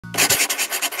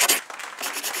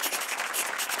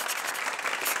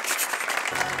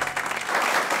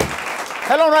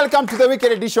Hello and welcome to the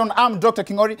Weekend Edition. I'm Dr.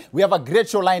 Kingori. We have a great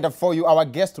show lined up for you. Our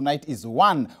guest tonight is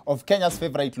one of Kenya's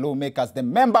favorite lawmakers, the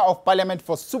Member of Parliament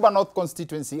for Suba North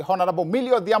Constituency, Honorable Millie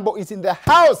Odhiambo is in the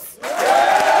house.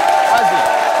 Thank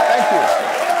you.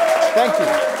 Thank you.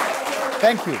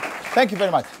 Thank you. Thank you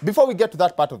very much. Before we get to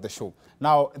that part of the show,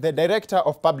 now the Director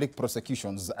of Public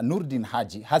Prosecutions, Nurdin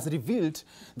Haji, has revealed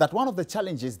that one of the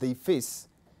challenges they face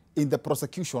in the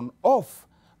prosecution of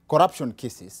corruption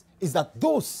cases is that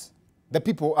the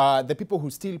people who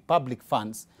steal public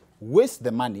funds waste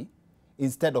the money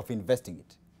instead of investing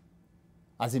it.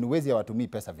 As in, wezi hawatumi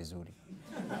pesa vizuri.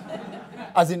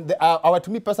 As in,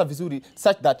 hawatumi pesa vizuri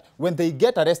such that when they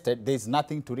get arrested, there is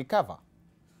nothing to recover.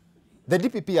 The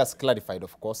DPP has clarified,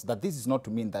 of course, that this is not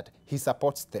to mean that he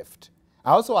supports theft.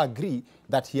 I also agree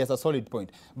that he has a solid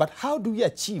point. But how do we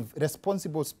achieve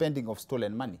responsible spending of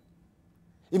stolen money?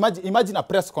 Imagine a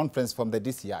press conference from the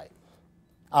DCI.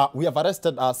 We have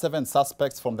arrested 7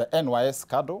 suspects from the NYS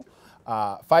Kado.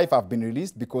 5 have been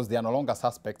released because they are no longer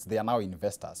suspects, they are now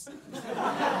investors.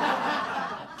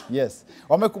 Yes.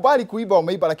 Wamekubali kuiba,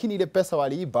 wameiba, lakini ile pesa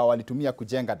waliiba walitumia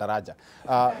kujenga daraja.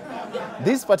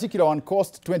 This particular one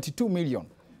cost 22 million.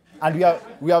 And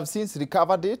we have since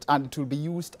recovered it, and it will be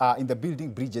used in the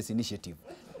Building Bridges initiative.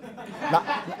 Now,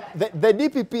 the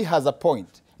DPP has a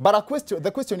point. But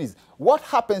the question is, what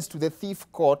happens to the thief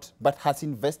caught but has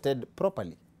invested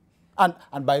properly?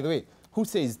 And by the way, who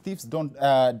says thieves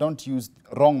don't use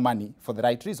wrong money for the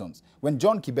right reasons? When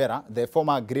John Kibera, the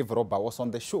former grave robber, was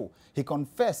on the show, he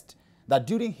confessed that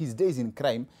during his days in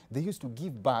crime, they used to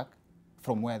give back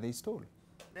from where they stole.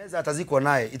 Neza atazikwa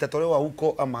naye, itatolewa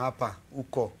huko ama hapa,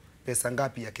 huko, pesa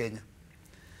ngapi ya Kenya.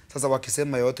 Sasa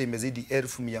wakisema yote imezidi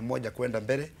 1,100 kwenda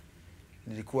mbele,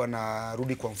 nilikuwa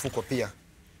narudi kwa mfuko pia.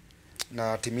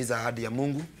 Na timiza ahadi ya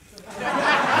Mungu.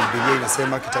 Biblia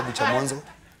inasema kitabu cha Mwanzo,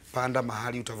 panda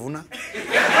mahali utavuna.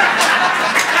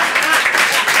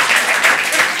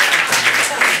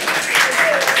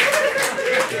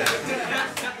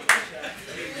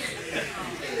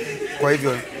 Kwa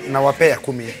hivyo nawapea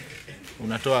 10.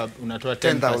 Unatoa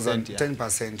 10%.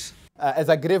 10%. As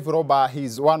a grave robber,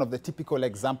 he's one of the typical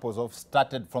examples of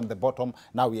started from the bottom,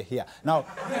 now we're here. Now,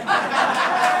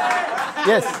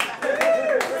 yes.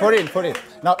 For real.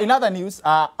 Now, in other news,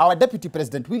 our Deputy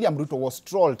President, William Ruto, was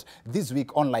trolled this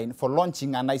week online for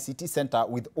launching an ICT center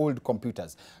with old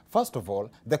computers. First of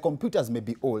all, the computers may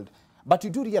be old, but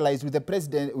you do realize with the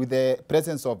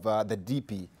presence of the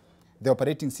DP, the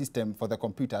operating system for the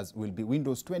computers will be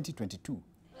Windows 2022.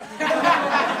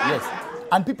 Yes.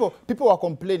 And people are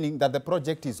complaining that the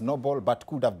project is noble, but it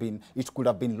could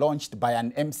have been launched by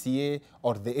an MCA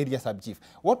or the area sub-chief.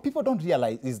 What people don't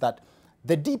realize is that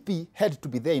the DP had to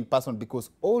be there in person because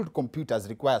old computers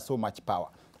require so much power.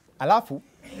 Alafu,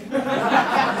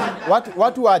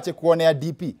 watu waache kuonea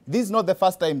DP. This is not the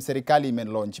first time serikali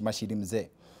imelaunch mashini mzee.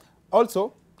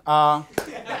 Also,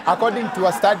 according to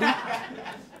a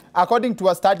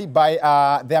study by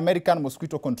the American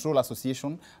Mosquito Control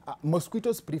Association,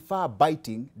 mosquitoes prefer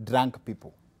biting drunk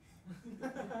people.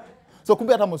 So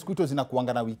kumbe hata mosquitoes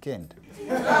zinakuanga na weekend.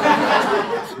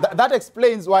 That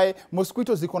explains why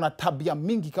mosquitoes ziko na tabia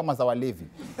mingi kama za walevi.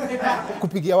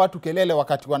 Kupigia watu kelele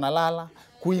wakati wanalala,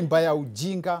 kuimba ya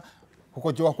ujinga,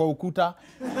 kukojoa kwa ukuta.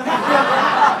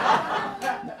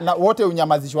 Na wote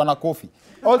unyamazishwa na kofi.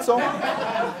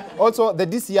 Also the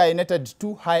DCI netted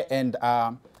 2 high-end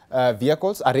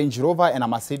vehicles, a Range Rover and a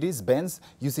Mercedes-Benz,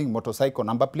 using motorcycle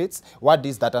number plates. Word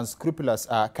is that unscrupulous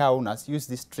car owners use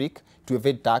this trick to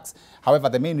evade tax. However,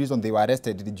 the main reason they were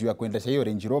arrested is juu ya kuendesha hiyo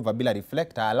Range Rover bila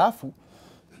reflector, alafu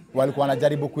walikuwa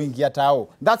wanajaribu kuingia tao.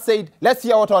 That said, let's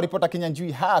hear what our reporter Kenya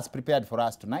Njui has prepared for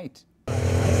us tonight.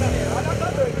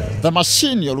 The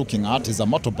machine you're looking at is a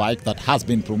motorbike that has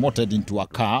been promoted into a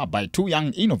car by 2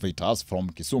 young innovators from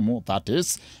Kisumu, that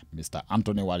is, Mr.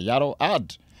 Anthony Wariaro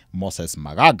and Moses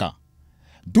Magaga.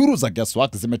 Duru za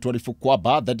guesswork zimetuarifu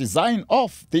kwamba the design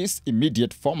of this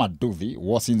immediate former Duvi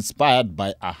was inspired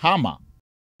by a hammer.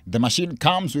 The machine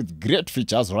comes with great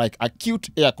features like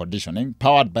acute air conditioning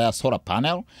powered by a solar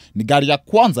panel, ni gari ya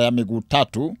kwanza ya miguu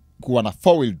 3 kuwa na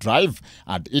 4-wheel drive,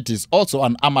 and it is also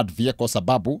an armored vehicle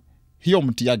sababu hiyo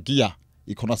mti ya gear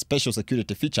iko na special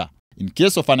security feature. In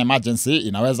case of an emergency,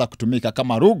 inaweza kutumika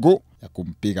kama rugu ya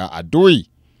kumpiga adui.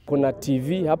 Kuna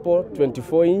TV hapo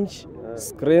 24-inch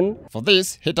screen. For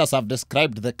this, haters have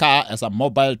described the car as a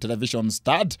mobile television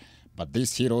stud, but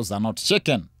these heroes are not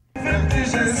shaken.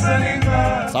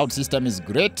 Sound system is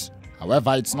great.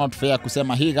 However, it's not fair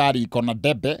kusema hii gari iko na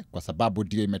debe kwa sababu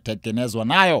ndio imetengenezwa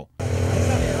nayo.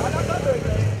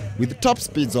 With top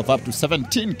speeds of up to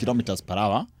 17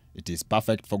 km/h, it is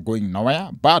perfect for going nowhere,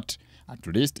 but At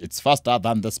least it's faster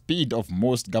than the speed of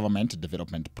most government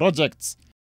development projects.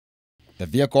 The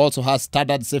vehicle also has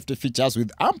standard safety features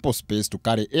with ample space to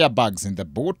carry airbags in the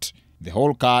boot. The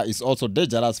whole car is also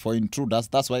dangerous for intruders.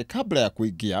 That's why kabla ya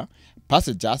kuingia,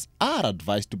 passengers are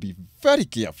advised to be very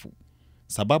careful.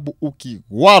 Sababu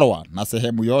ukiwarwa na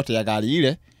sehemu yote ya gari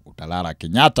ile, utalala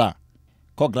Kenyatta.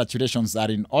 Congratulations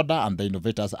are in order and the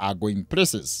innovators are going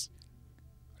places.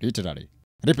 Literally.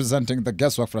 Representing the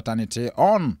guesswork fraternity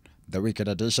on the Wicked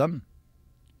Edition.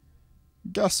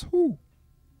 Guess who?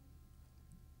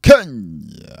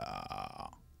 Kenya.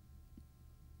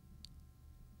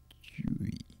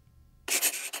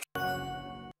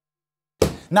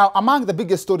 Now, among the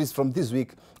biggest stories from this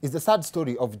week is the sad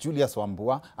story of Julius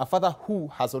Wambua, a father who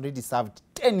has already served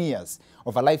 10 years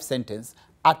of a life sentence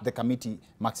at the Committee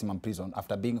Maximum Prison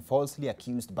after being falsely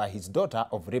accused by his daughter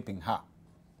of raping her.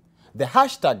 The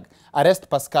hashtag Arrest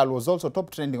Pascal was also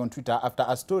top trending on Twitter after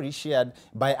a story shared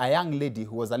by a young lady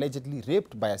who was allegedly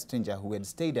raped by a stranger who had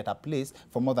stayed at a place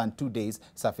for more than 2 days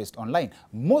surfaced online.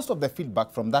 Most of the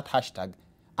feedback from that hashtag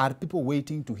are people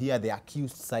waiting to hear the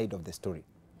accused side of the story.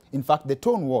 In fact, the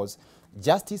tone was,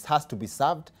 justice has to be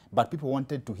served, but people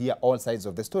wanted to hear all sides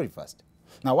of the story first.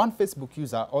 Now, one Facebook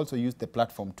user also used the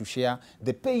platform to share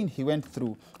the pain he went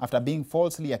through after being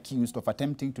falsely accused of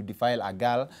attempting to defile a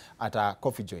girl at a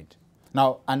coffee joint.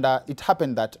 Now, and it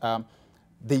happened that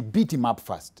they beat him up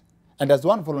first. And as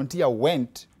one volunteer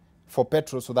went for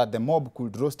petrol so that the mob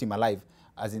could roast him alive,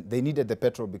 as in they needed the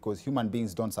petrol because human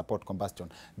beings don't support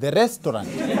combustion. The restaurant,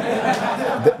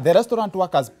 the restaurant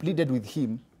workers pleaded with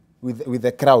him, with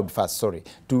the crowd first, sorry,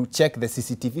 to check the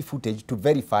CCTV footage to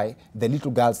verify the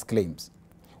little girl's claims.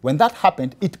 When that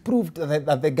happened, it proved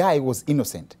that the guy was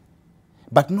innocent,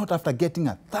 but not after getting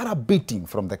a thorough beating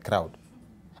from the crowd.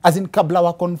 As in, kabla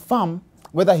wa confirm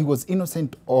whether he was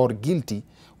innocent or guilty,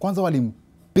 kwanza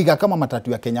walimpiga kama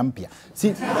matatu ya Kenya mpya.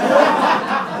 See,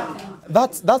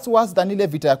 that's worse than ile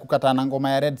vita ya kukatana ngoma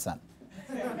ya Red Sun.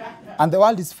 And the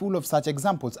world is full of such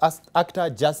examples. As actor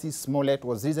Jussie Smollett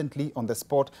was recently on the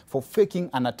spot for faking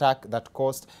an attack that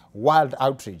caused wild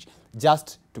outrage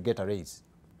just to get a raise.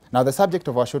 Now, the subject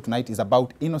of our show tonight is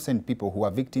about innocent people who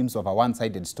are victims of a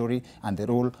one-sided story and the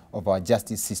role of our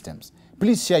justice systems.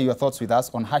 Please share your thoughts with us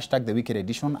on hashtag The Wicked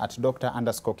Edition at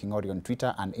Dr_Kingori on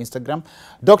Twitter and Instagram,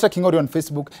 Dr. Kingori on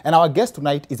Facebook, and our guest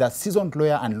tonight is a seasoned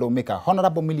lawyer and lawmaker.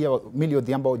 Honorable Millie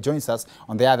Odhiambo joins us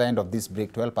on the other end of this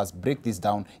break to help us break this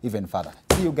down even further.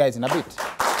 See you guys in a bit.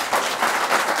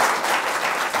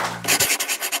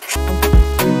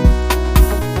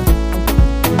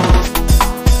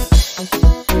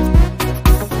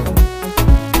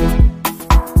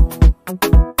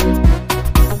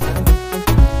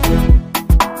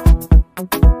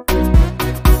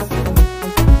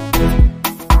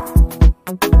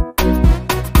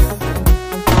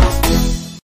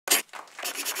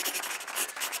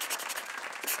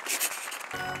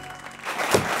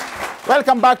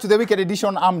 Welcome back to the Wicked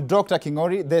Edition. I'm Dr.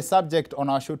 Kingori. The subject on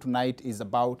our show tonight is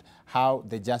about how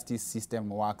the justice system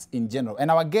works in general.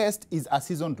 And our guest is a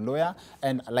seasoned lawyer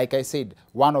and, like I said,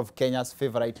 one of Kenya's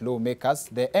favorite lawmakers,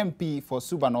 the MP for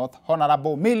Suba North,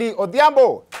 Honorable Millie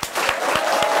Odhiambo.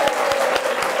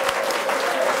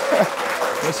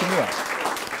 Mheshimiwa,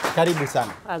 karibu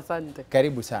sana. Asante.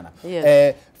 Karibu sana.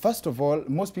 Yes. First of all,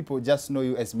 most people just know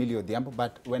you as Millie Odhiambo,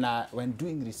 but when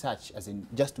doing research, as in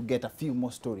just to get a few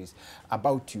more stories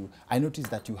about you, I noticed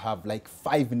that you have like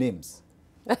 5 names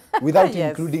without Yes.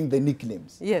 including the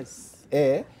nicknames. Yes.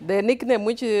 Eh? The nickname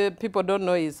which people don't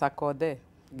know is Akode.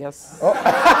 Yes. Oh.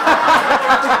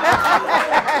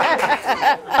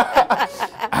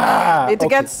 It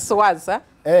gets worse, huh?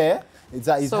 Eh? It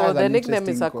So has the an nickname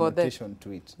interesting is Akode. connotation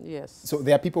to it. Yes. So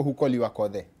there are people who call you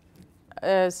Akode.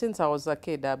 Since I was a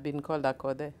kid, I've been called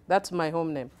Akode. That's my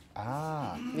home name.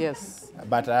 Ah. Yes.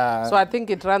 But So I think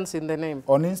it runs in the name.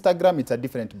 on Instagram, it's a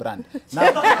different brand.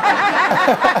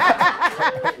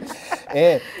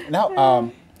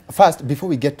 Now, first, before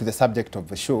we get to the subject of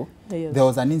the show, Yes. there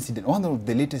was an incident. One of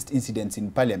the latest incidents in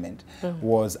Parliament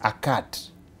was a cat.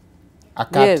 A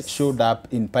cat Yes. showed up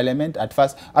in Parliament. At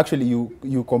first, actually,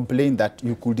 you complained that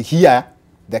you could hear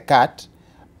the cat,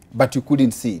 but you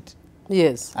couldn't see it.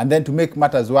 Yes. And then to make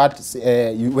matters worse,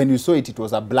 when you saw it, it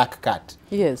was a black cat.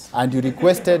 Yes. And you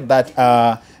requested that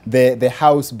the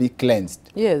house be cleansed.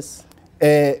 Yes.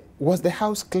 Was the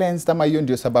house cleansed? Ama hiyo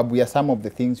ndio sababu ya some of the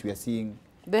things we are seeing?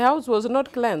 The house was not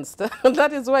cleansed.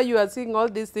 That is why you are seeing all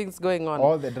these things going on.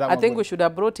 All the drama I think going- we should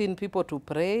have brought in people to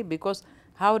pray, because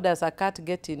how does a cat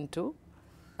get into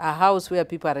a house where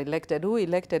people are elected? Who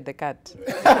elected the cat?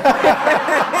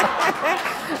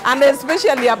 And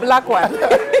especially a black one.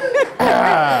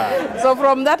 So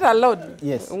from that alone,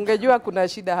 Yes. ungejua kuna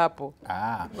shida hapo.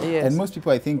 Yes. And most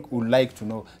people, I think, would like to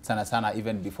know, sana,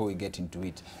 even before we get into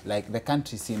it, like the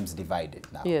country seems divided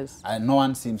now. Yes. And no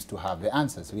one seems to have the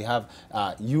answers. We have,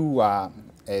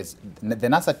 as the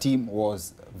NASA team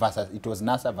was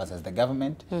NASA versus the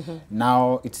government.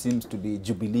 Now it seems to be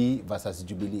Jubilee versus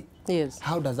Jubilee. Yes.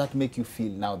 How does that make you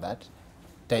feel now that,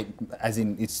 as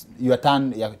in, it's your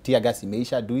turn, your tear gas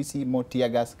imeisha? Do we see more tear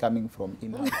gas coming from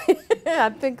in-house? I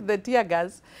think the tear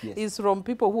gas Yes. is from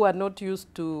people who are not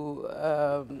used to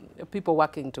people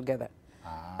working together.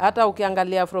 Hata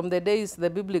ukiangalia from the days, the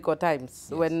biblical times,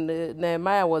 Yes. when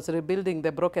Nehemiah was rebuilding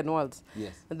the broken walls,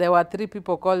 Yes. there were 3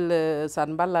 people called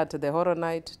Sanballat, the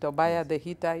Horonite, Tobiah, the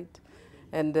Hittite,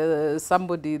 and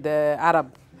somebody, the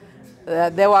Arab.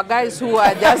 There were guys who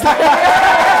were just...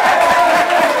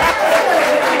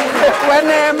 when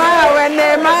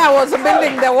Nehemiah was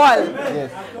building the wall,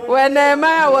 Yes. when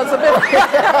Nehemiah was building...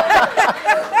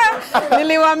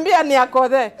 Niliwambia ni ako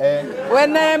there.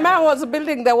 When Nehemiah was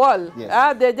building the wall,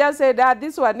 Yes. they just said,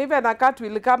 this one, even a cat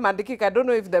will come and kick. I don't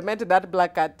know if they meant that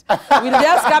black cat. Will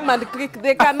just come and kick.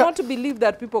 They cannot believe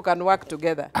that people can work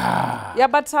together. Yeah,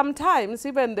 but sometimes,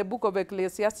 even the book of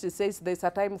Ecclesiastes says there's a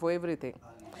time for everything.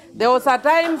 There was a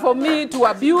time for me to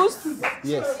abuse.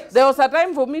 Yes. There was a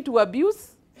time for me to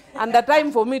abuse and a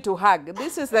time for me to hug.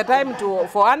 This is the time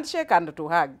for handshake and to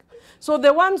hug. So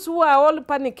the ones who are all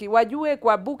panicky, wajue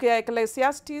kwa book ya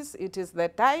Ecclesiastes, it is the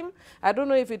time. I don't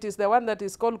know if it is the one that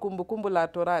is called Kumbukumbu la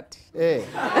Torati. Hey.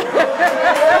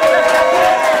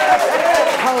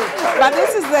 But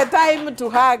this is the time to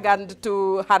hug and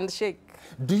to handshake.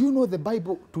 Do you know the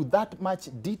Bible to that much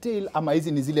detail, ama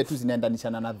hizi ni zile tu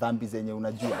zinaendanishana na dhambi zenye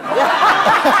unajua?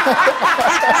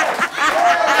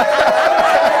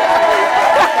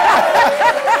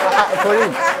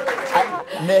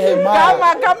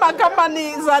 Kama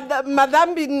ni za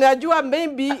madhambi najua,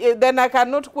 maybe then I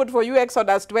cannot quote for you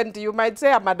Exodus 20. You might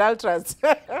say I'm adulterous.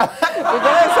 You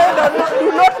can say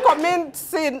do not commit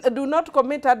sin, do not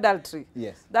commit adultery.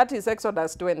 Yes. That is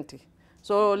Exodus 20.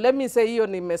 So let me say hiyo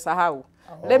nimesahau.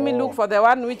 Let me look for the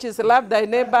one which is love thy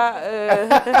neighbor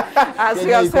as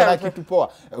yourself.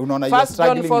 First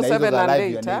John 4:7 and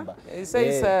 8. It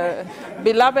says,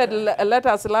 beloved, let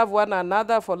us love one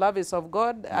another, for love is of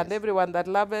God, and everyone that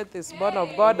loveth is born of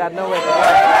God and knoweth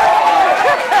God.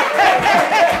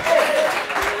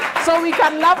 So we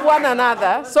can love one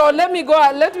another. So let me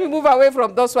move away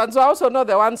from those ones. So I also know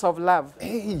the ones of love.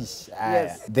 Yes.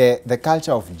 Yes. The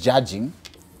culture of judging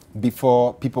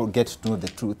before people get to know the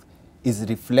truth is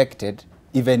reflected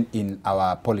even in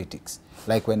our politics.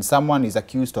 Like when someone is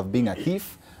accused of being a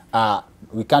thief,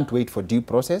 we can't wait for due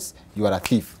process. You are a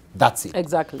thief. That's it.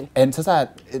 Exactly. And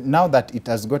sasa, now that it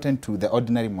has gotten to the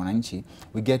ordinary mwananchi,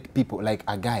 we get people like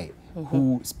a guy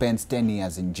who spends 10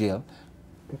 years in jail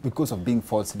because of being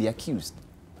falsely accused.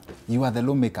 You are the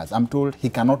lawmakers. I'm told he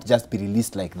cannot just be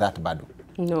released like that, Badu.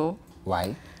 No.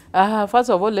 Why? First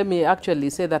of all, let me actually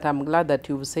say that I'm glad that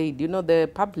you've said, you know, the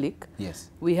public, Yes.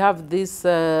 we have this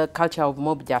culture of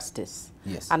mob justice.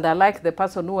 Yes. And I like the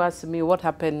person who asked me what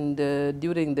happened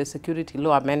during the security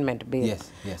law amendment bill.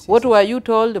 Yes. What were you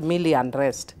told? Millie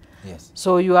unrest. Yes.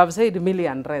 So you have said Millie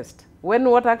unrest. When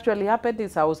what actually happened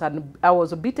is I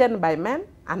was beaten by men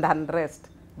and undressed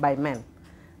by men.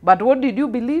 But what did you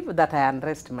believe? That I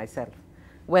undressed myself.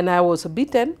 When I was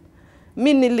beaten,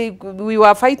 we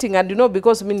were fighting, and you know,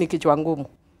 because mimi kichwa ngumu.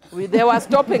 They were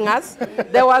stopping us.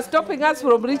 They were stopping us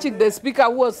from reaching the speaker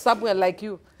who was somewhere like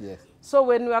you. Yes. So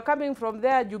when we were coming from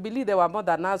there, Jubilee, they were more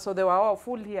than us, so they were all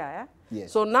full here. Yeah?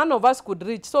 Yes. So none of us could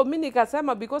reach. So mimi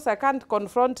nikasema, because I can't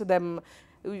confront them,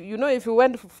 you know, if you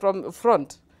went from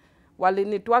front,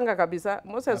 walinitwanga kabisa.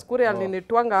 Moses Kuria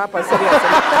alinitwanga hapa seriously.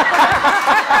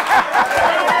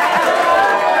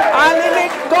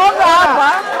 Alinitwanga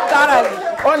hapa thoroughly.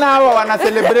 Ona hawa wana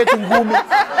celebrate ngumi.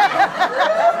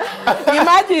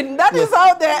 Imagine, that is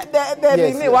how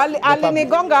Yes,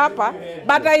 alinigonga hapa.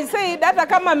 But I say, data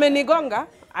kama menigonga,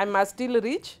 I must still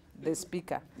reach the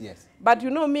speaker. Yes. But you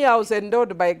know me, I was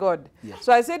endowed by God. Yes.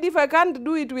 So I said, if I can't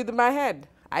do it with my head,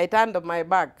 I turned my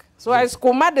back. So I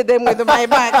skumaded them with my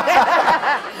back.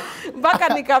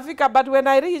 Baka nikafika, but when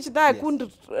I reached there, I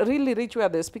couldn't really reach where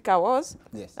the speaker was.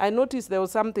 Yes. I noticed there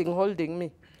was something holding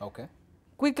me. Okay.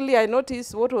 Quickly, I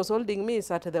noticed what was holding me is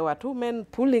that there were 2 men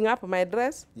pulling up my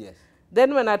dress. Yes.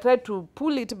 Then when I tried to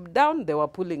pull it down, they were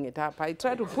pulling it up. I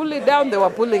tried to pull it down, they were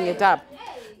pulling it up.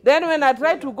 Then when I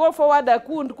tried to go forward, I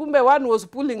couldn't. Kumbe one was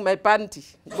pulling my panty,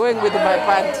 going with my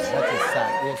panty. That is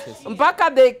sad. Yes. Mpaka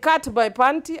they cut my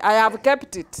panty, I have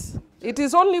kept it. It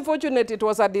is only fortunate it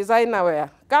was a designer wear.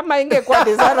 Kama ingekuwa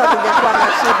designer, ningekuwa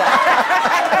na shida.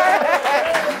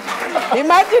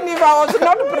 Imagine if I was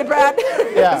not prepared.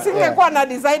 Yeah, Singekuwa na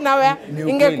design nawe.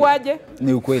 Ingekuwaje?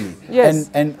 Ni ukweli. Yes.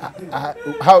 And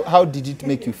how did it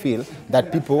make you feel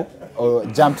that people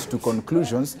jumped to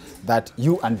conclusions that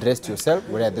you undressed yourself,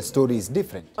 where the story is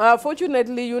different?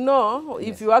 Fortunately, you know,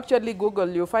 if you actually Google,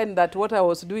 you find that what I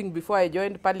was doing before I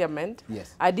joined Parliament,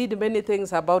 Yes. I did many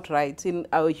things about rights, in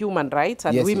human rights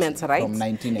and Yes, women's from rights,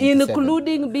 1987.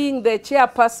 including being the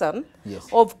chairperson Yes.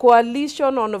 of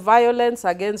Coalition on Violence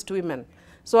Against Women.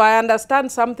 So I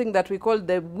understand something that we call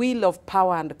the wheel of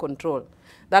power and control,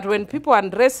 that when people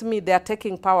undress me, they are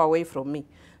taking power away from me.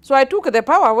 So I took the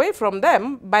power away from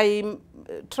them by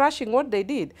trashing what they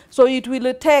did. So it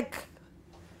will take,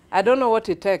 I don't know what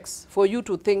it takes for you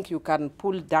to think you can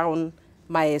pull down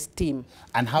my esteem.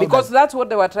 And how because that's what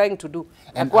they were trying to do.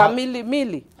 And Kwa how-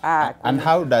 Millie. And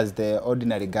how does the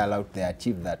ordinary girl out there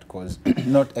achieve that? Because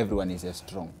not everyone is as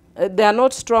strong. They are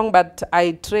not strong, but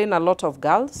I train a lot of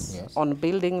girls Yes. on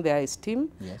building their esteem.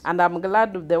 Yes. And I'm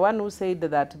glad the one who said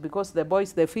that because the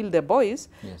boys, they feel the boys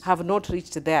Yes. have not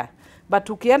reached there. But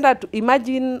ukienda to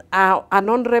imagine an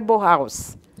honorable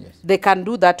house, Yes. they can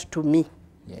do that to me.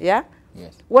 Yes. Yeah?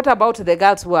 Yes. What about the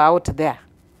girls who are out there?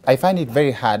 I find it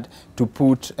very hard to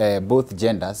put both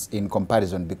genders in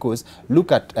comparison, because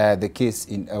look at the case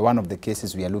in one of the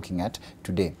cases we are looking at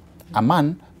today. A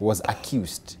man was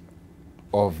accused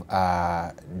of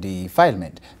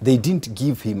defilement. They didn't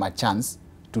give him a chance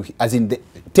to, as in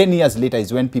 10 years later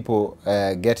is when people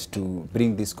get to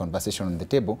bring this conversation on the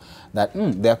table, that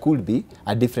there could be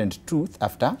a different truth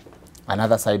after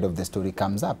another side of the story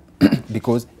comes up.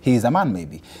 Because he is a man,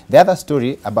 maybe. The other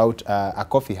story about a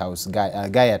coffee house guy, a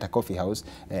guy at a coffee house,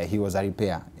 he was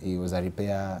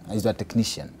a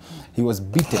technician. He was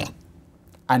beaten,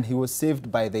 and he was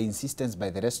saved by the insistence by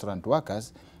the restaurant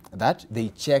workers that they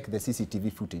check the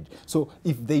CCTV footage. So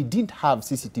if they didn't have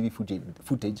CCTV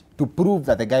footage to prove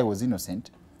that the guy was innocent,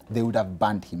 they would have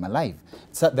burned him alive.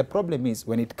 So the problem is,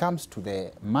 when it comes to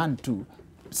the man too,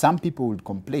 some people would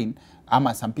complain,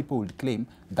 some people would claim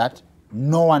that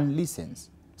no one listens.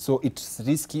 So it's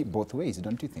risky both ways,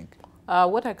 don't you think?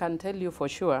 What I can tell you for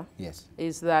sure Yes.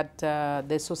 is that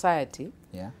the society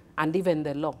Yeah. and even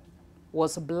the law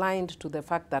was blind to the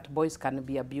fact that boys can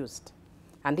be abused.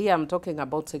 And here I'm talking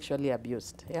about sexually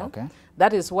abused. Yeah? Okay.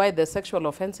 That is why the Sexual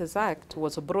Offences Act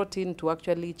was brought in to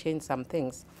actually change some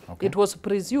things. Okay. It was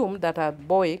presumed that a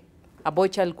boy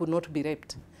child could not be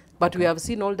raped. But we have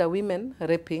seen older women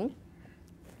raping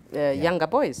younger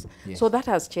boys. Yes. So that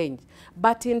has changed.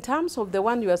 But in terms of the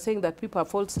one you are saying that people are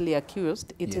falsely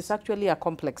accused, it Yes. is actually a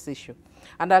complex issue.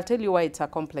 And I'll tell you why it's a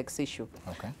complex issue.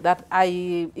 Okay. That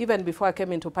even before I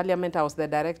came into Parliament, I was the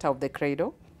director of the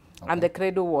Credo. And the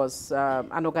Credo was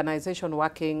an organization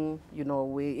working, you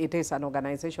know, it is an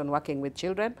organization working with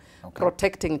children,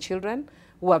 protecting children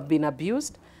who have been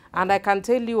abused. And I can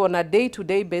tell you on a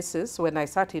day-to-day basis, when I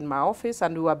sat in my office,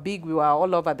 and we were big, we were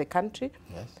all over the country.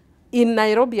 Yes. In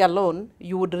Nairobi alone,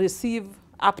 you would receive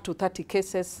up to 30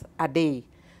 cases a day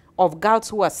of girls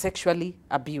who are sexually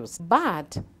abused.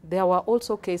 But there were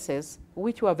also cases,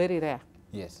 which were very rare,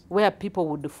 Yes. where people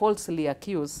would falsely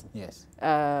accuse Yes.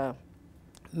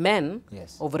 men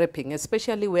Yes. of raping,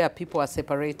 especially where people are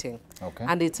separating. Okay.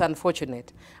 And it's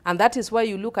unfortunate. And that is why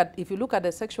you look at, if you look at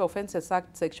the Sexual Offences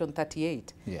Act, Section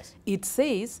 38, Yes. it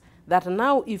says that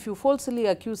now if you falsely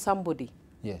accuse somebody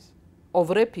Yes. of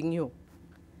raping you,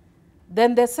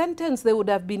 then the sentence they would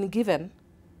have been given,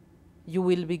 you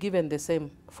will be given the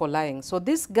same for lying. So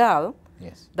this girl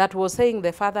Yes. that was saying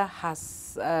the father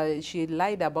has, she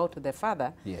lied about the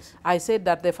father, Yes. I said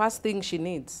that the first thing she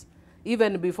needs,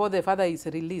 even before the father is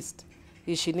released,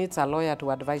 is she needs a lawyer to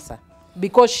advise her.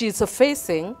 Because she's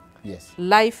facing Yes.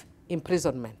 life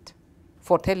imprisonment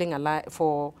for telling a lie,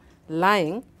 for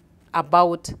lying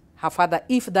about her father,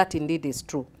 if that indeed is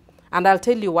true. And I'll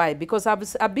tell you why. Because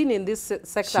I've been in this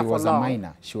sector She for was long. a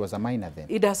minor. She was a minor then.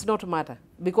 It does not matter,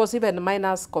 because even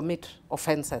minors commit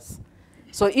offenses.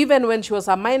 So even when she was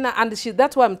a minor, and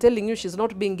that's why I'm telling you, she's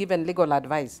not being given legal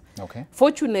advice. Okay.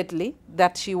 Fortunately,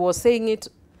 that she was saying it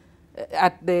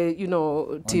at the, you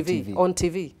know, on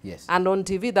TV. Yes. And on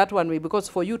TV, that one way, because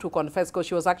for you to confess, because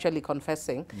she was actually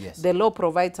confessing, Yes. the law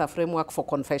provides a framework for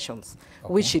confessions,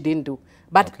 which she didn't do.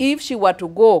 But if she were to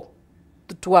go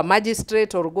to a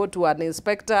magistrate or go to an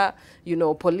inspector, you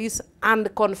know, police,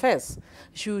 and confess,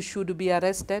 she should be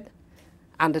arrested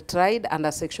and tried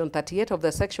under Section 38 of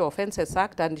the Sexual Offences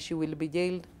Act, and she will be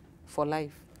jailed for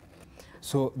life.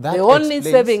 So that The only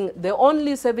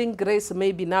explains- saving grace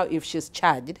maybe now, if she's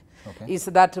charged, Okay. is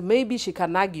that maybe she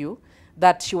can argue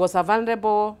that she was a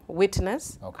vulnerable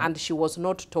witness Okay. and she was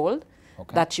not told,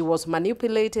 Okay. that she was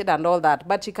manipulated and all that,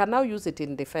 but she can now use it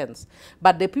in defense.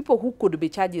 But the people who could be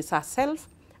charged is herself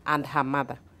and her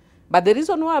mother. But the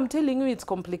reason why I'm telling you it's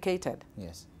complicated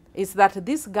Yes. is that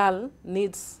this girl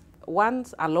needs,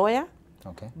 once, a lawyer,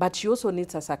 Okay. but she also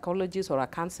needs a psychologist or a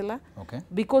counselor. Okay.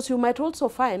 Because you might also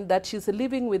find that she's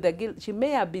living with the guilt. She may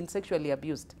have been sexually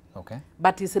abused, Okay.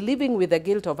 but is living with the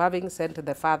guilt of having sent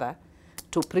the father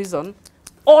to prison,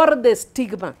 or the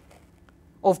stigma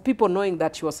of people knowing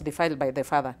that she was defiled by the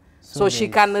father. So she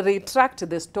can retract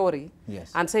the story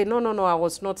Yes. and say, no, no, no, I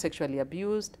was not sexually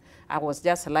abused. I was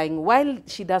just lying, while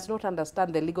she does not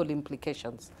understand the legal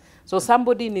implications. So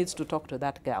somebody needs to talk to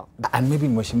that girl. And maybe,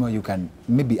 Mheshimiwa, you can,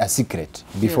 maybe a secret,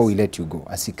 before we let you go,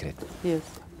 a secret. Yes.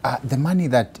 The money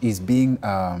that is being,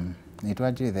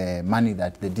 the money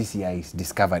that the DCI is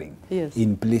discovering Yes.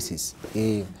 in places,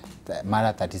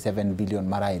 Mara 37 billion,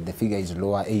 Mara, the figure is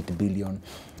lower, 8 billion.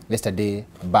 Yesterday,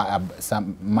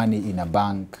 some money in a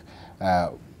bank,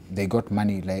 they got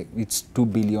money, like it's 2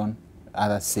 billion,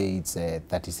 others say it's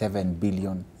 37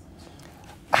 billion.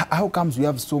 How comes we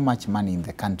have so much money in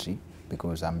the country?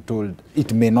 Because I'm told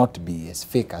it may not be as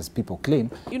fake as people claim.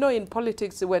 You know, in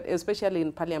politics, especially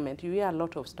in parliament, you hear a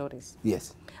lot of stories.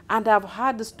 Yes. And I've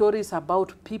heard stories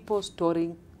about people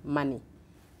storing money.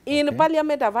 In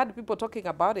parliament, I've heard people talking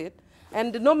about it.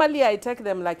 And normally I take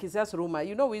them like it's just rumor.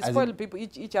 You know, we spoil people,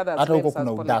 each other's friends as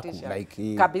politicians. Like,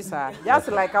 Kabisa. Just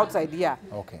like outside here.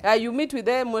 Okay. You meet with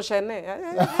them, Moshene.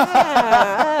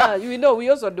 You know, we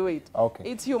also do it. Okay.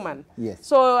 It's human. Yes.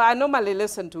 So I normally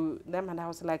listen to them and I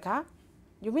was like, huh?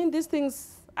 You mean these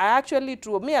things are actually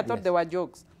true? Me, I thought they were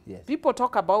jokes. Yes. People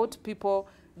talk about people.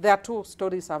 There are two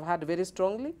stories I've heard very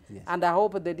strongly. Yes. And I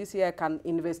hope the DCI can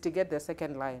investigate the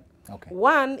second line. Okay.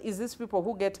 One is these people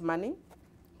who get money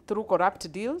through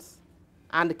corrupt deals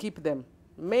and keep them.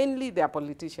 Mainly they are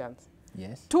politicians.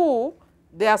 Yes. Two,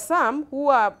 there are some who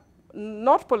are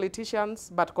not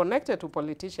politicians but connected to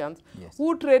politicians Yes.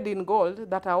 who trade in gold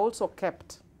that are also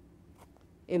kept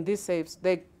in these safes.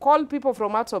 They call people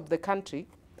from out of the country.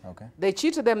 Okay. They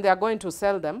cheat them, they are going to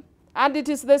sell them. And it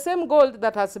is the same gold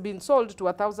that has been sold to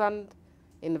 1,000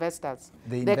 investors.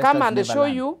 They come and show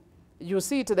you, you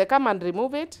see it, they come and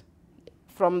remove it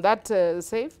from that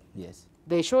safe. Yes.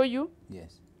 They show you.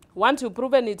 Yes. Once you've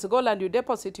proven it's gold and you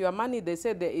deposit your money, they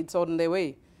say that it's on the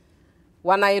way.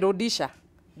 Wanairudisha,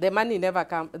 the money never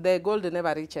comes, the gold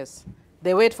never reaches.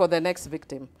 They wait for the next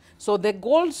victim. So the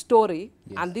gold story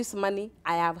and this money,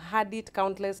 I have had it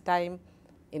countless times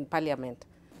in parliament.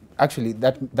 Actually,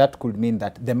 that could mean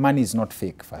that the money is not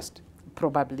fake first.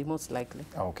 Probably, most likely.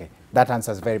 Okay. That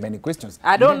answers very many questions.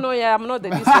 I don't know, I'm not the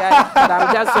DCI, but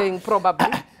I'm just saying probably.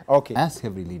 Okay. As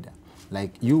every leader,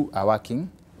 like you are working,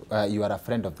 you are a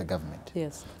friend of the government.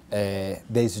 Yes. There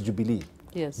is Jubilee.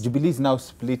 Yes. Jubilee is now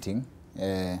splitting,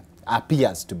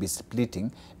 appears to be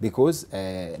splitting because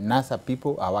NASA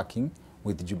people are working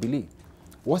with Jubilee.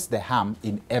 What's the harm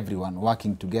in everyone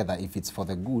working together if it's for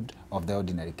the good of the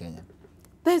ordinary Kenyan?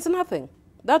 There's nothing.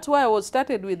 That's why I was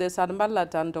started with the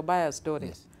Sanballat and Tobias story.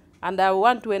 Yes. And I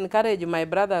want to encourage my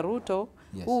brother Ruto,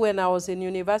 Yes. who when I was in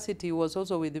university was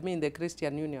also with me in the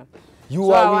Christian Union. You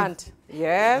so are I with... want,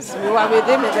 yes, we were with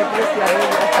him in the Christian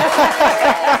Union.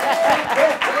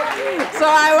 So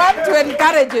I want to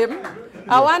encourage him.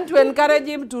 I want to encourage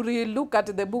him to re-look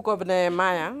at the book of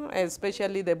Nehemiah,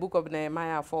 especially the book of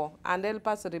Nehemiah 4, and help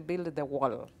us rebuild the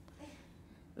wall.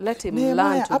 Let him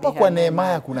learn to hapa be kwa a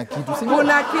Nehemiah kuna kitu.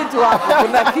 Kuna kitu hapo,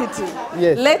 kuna kitu.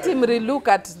 Yes. Let him relook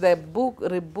at the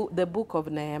book of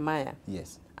Nehemiah.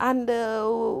 Yes. And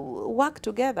work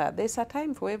together. There's a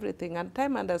time for everything and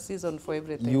time and a season for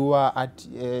everything. You are at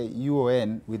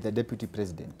UON with the deputy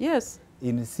president. Yes.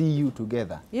 In CU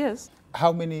together. Yes.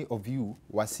 How many of you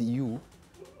were CU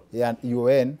and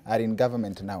UON are in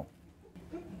government now?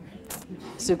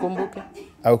 Sikumbuke.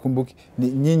 Haukumbuki?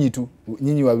 Nyinyi tu,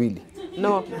 nyinyi wawili.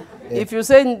 No. If you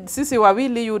say sisi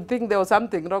wawili, you'd think there was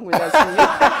something wrong with us.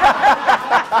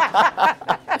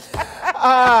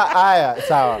 Aya,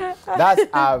 sawa. That's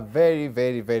a very,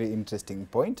 very, very interesting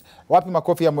point. Wapi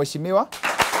makofi ya mheshimiwa?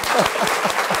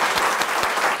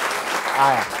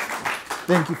 Aya.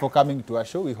 Thank you for coming to our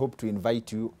show. We hope to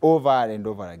invite you over and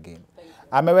over again.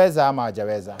 Ameweza ama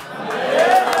hajaweza?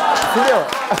 Sindio?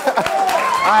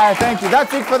 Aya, thank you.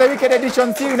 That's it for the weekend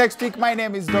edition. See you next week. My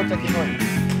name is Dr. Kimoni.